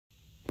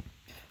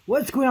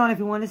What's going on,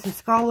 everyone? This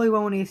is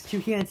Skarloey1Rheneas2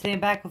 here, and today I'm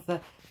back with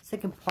the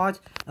second part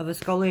of the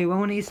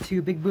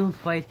Skarloey1Rheneas2 Big Boom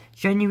Play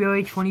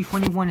January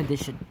 2021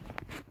 edition.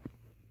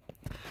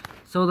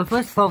 So the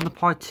first float in the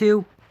part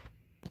 2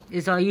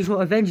 is our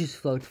usual Avengers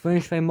float,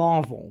 furnished by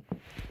Marvel.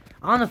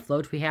 On the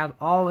float, we have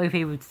all our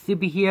favorite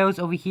superheroes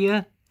over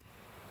here,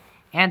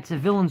 and the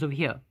villains over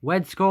here.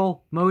 Red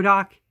Skull,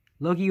 MODOK,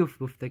 Loki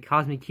with the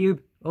Cosmic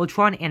Cube,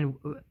 Ultron, and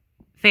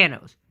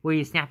Thanos, where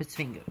you snap his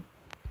finger.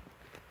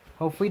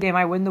 Hopefully they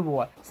might win the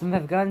war. Some of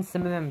them have guns,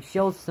 some of them have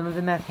shields, some of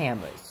them have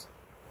hammers.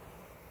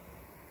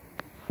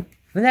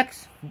 The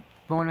next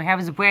one we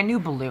have is a brand new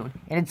balloon,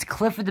 and it's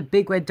Clifford the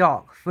Big Red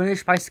Dog,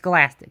 furnished by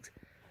Scholastics.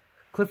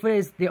 Clifford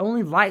is the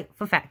only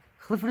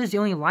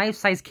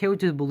life-size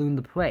character of the balloon in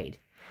the parade.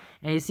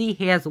 And you see,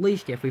 he has a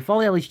leash there. If we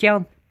follow that leash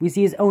down, we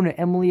see his owner,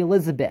 Emily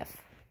Elizabeth.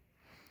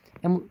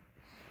 Holding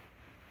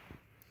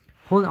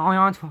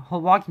on to her,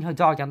 walking her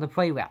dog down the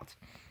parade route.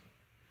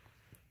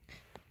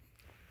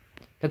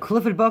 The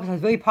Clifford book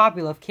is very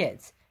popular with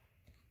kids.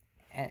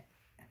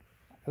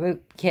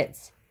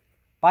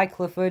 Bye,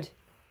 Clifford.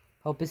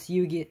 Hope to see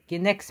you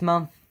again next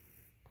month.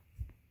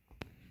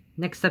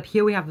 Next up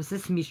here we have a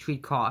Sesame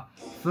Street car,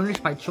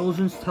 furnished by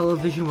Children's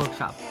Television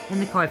Workshop. In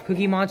the car I have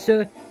Cookie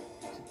Monster,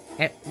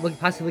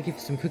 possibly looking for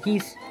some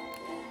cookies,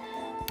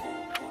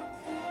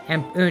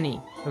 and Ernie,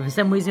 for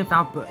some reason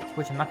found birds,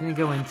 which I'm not going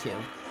to go into.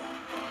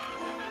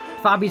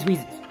 For obvious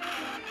reasons.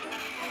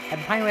 At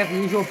the time we have the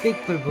usual Big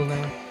Bird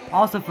balloon,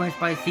 also furnished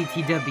by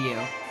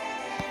CTW.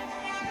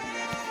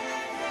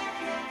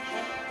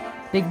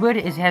 Big Bird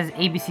has an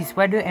ABC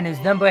sweater and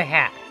his number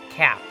cap.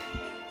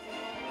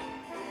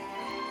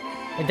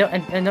 And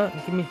don't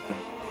give me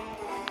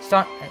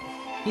start.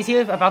 He's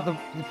here about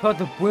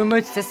the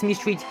rumored Sesame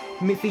Street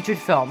featured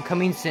film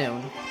coming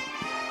soon.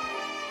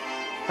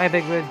 Bye,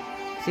 Big Bird.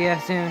 See ya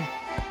soon.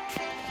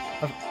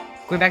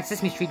 Going back to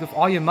Sesame Street with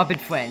all your Muppet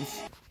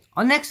friends.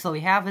 Our next float we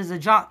have is a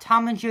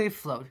Tom and Jerry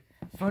float,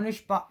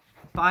 furnished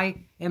by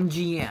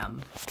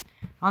MGM.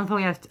 On the float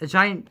we have a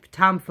giant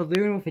Tom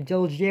balloon with a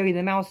little Jerry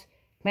the Mouse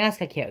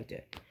mascot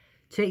character,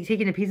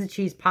 taking a piece of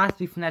cheese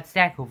possibly from that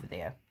stack over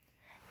there.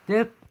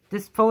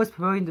 This float is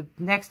promoting the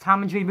next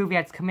Tom and Jerry movie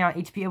that's coming out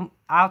on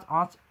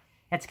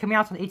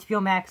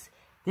HBO Max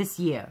this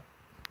year,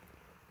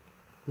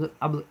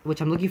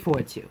 which I'm looking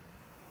forward to.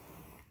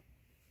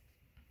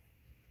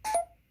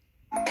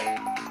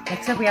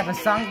 Next up we have a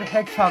Sonic the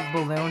Hedgehog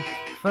balloon,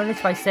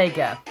 furnished by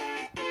Sega.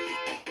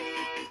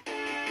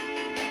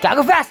 Gotta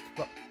go fast!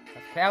 Well,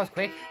 that was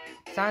quick.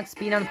 Sonic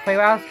speeding on the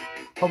playground,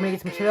 hoping to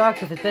get some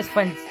Chillox with his best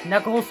friends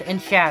Knuckles and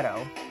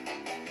Shadow.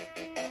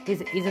 He's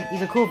a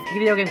cool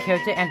video game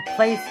character and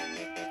plays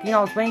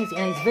all his wings,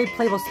 and he's a very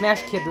playable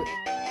Smash Kid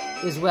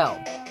as well.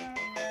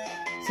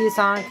 See you,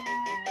 Sonic,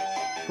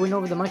 going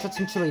over the Munchauts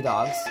and Chili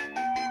Dogs.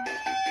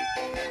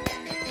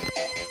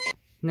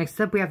 Next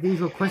up, we have the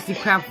usual Krusty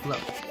Krab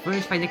float,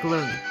 furnished by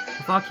Nickelodeon.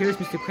 With all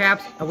characters, Mr.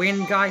 Krabs, a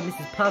random guy,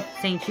 Mrs. Puff,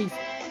 St. Cheeks,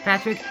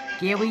 Patrick,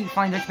 Gary,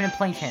 Flying Dutchman, and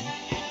Plankton.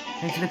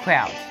 Into the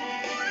crowd.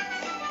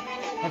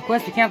 Of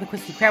course, we can't have the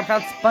Krusty Krab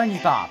without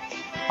SpongeBob,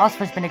 also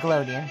furnished by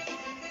Nickelodeon.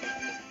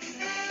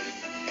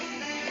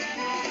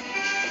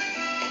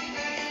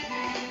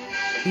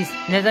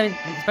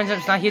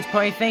 SpongeBob's not here to put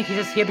anything, he's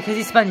just here because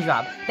he's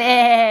SpongeBob.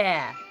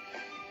 There!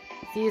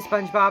 See you,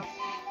 SpongeBob.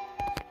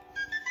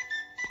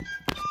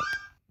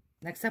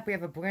 Next up, we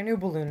have a brand new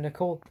balloon,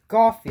 Nicole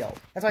Garfield.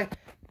 That's why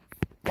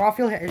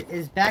Garfield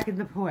is back in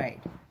the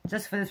parade.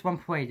 Just for this one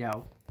parade,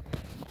 though.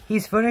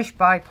 He's furnished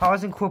by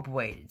Paws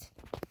Incorporated.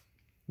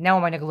 Now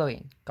on my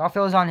Nickelodeon.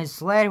 Garfield is on his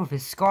sled with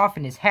his scarf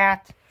and his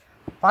hat,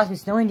 possibly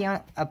snowing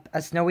down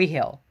a snowy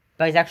hill.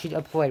 But he's actually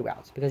a parade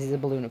route because he's a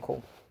balloon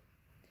Nicole.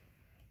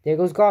 There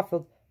goes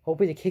Garfield,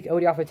 hoping to kick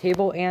Odie off the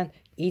table and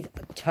eat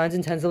tons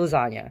and tons of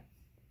lasagna.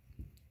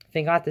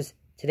 Thank God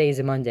today is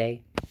a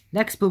Monday.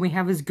 Next balloon we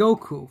have is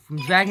Goku from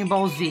Dragon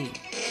Ball Z.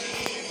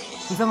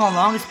 He's one of the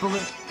longest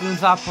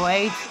balloons off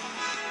parade,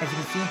 as you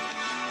can see.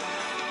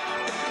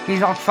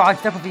 He's all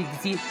charged up, if you can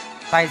see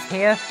by his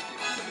hair.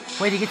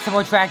 Way to get some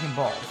more Dragon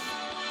Balls.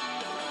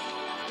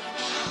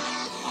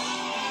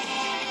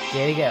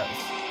 There he goes.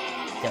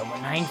 Double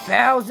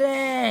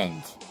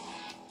 9,000!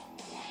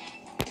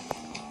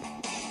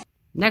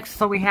 Next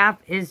float we have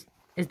is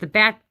the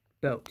Bat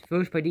Boat,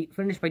 furnished by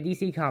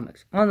DC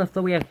Comics. On the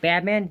float we have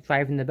Batman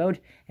driving the boat,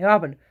 and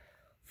Robin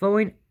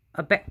throwing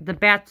the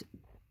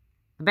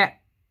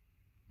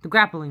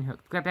grappling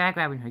hook.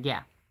 Grappling hook,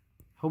 yeah.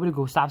 Hoping to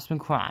go stop some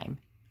crime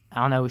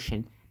on the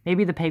ocean.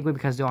 Maybe the penguin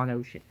because they're on the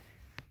ocean.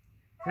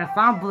 And the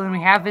final balloon we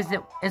have is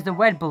the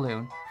Red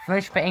Balloon,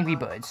 furnished by Angry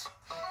Birds.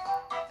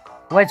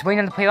 Red's waiting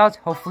on the playground,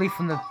 hopefully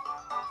from the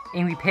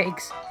Angry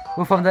Pigs,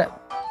 or from the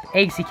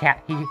eggs he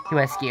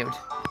rescued.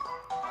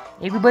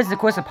 Angry Birds is of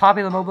course a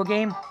popular mobile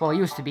game, well it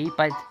used to be,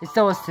 but it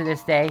still is to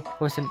this day,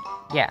 with some,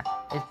 yeah.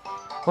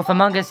 With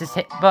Among Us is,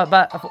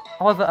 however,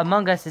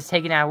 Among Us is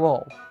taking that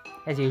role,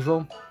 as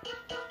usual.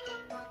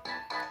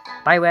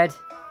 Bye Red,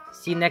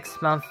 see you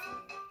next month,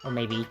 or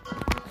maybe.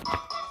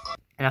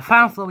 And the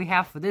final float we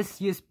have for this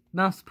year's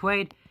month's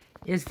parade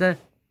is the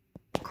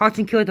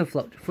cartoon character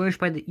float, furnished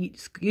by the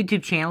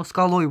YouTube channel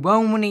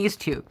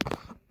Skarloey1Rheneas2.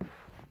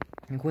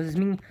 And what does this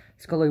mean?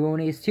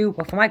 Skarloey1Rheneas2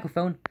 with a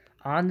microphone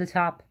on the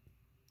top,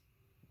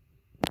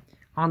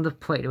 on the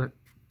plate, or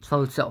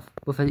float itself,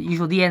 with the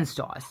usual the end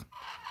stars.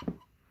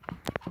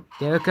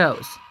 There it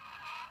goes.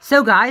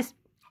 So guys,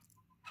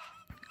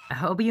 I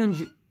hope you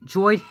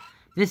enjoyed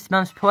this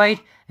month's parade.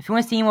 If you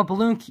want to see any more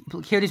balloon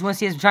characters, want to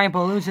see some giant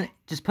balloons,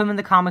 just put them in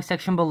the comment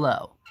section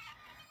below.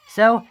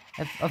 So,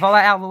 if all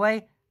that out of the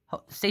way,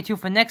 stay tuned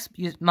for next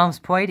month's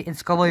parade, and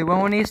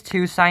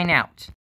Skarloey1Rheneas2 sign out.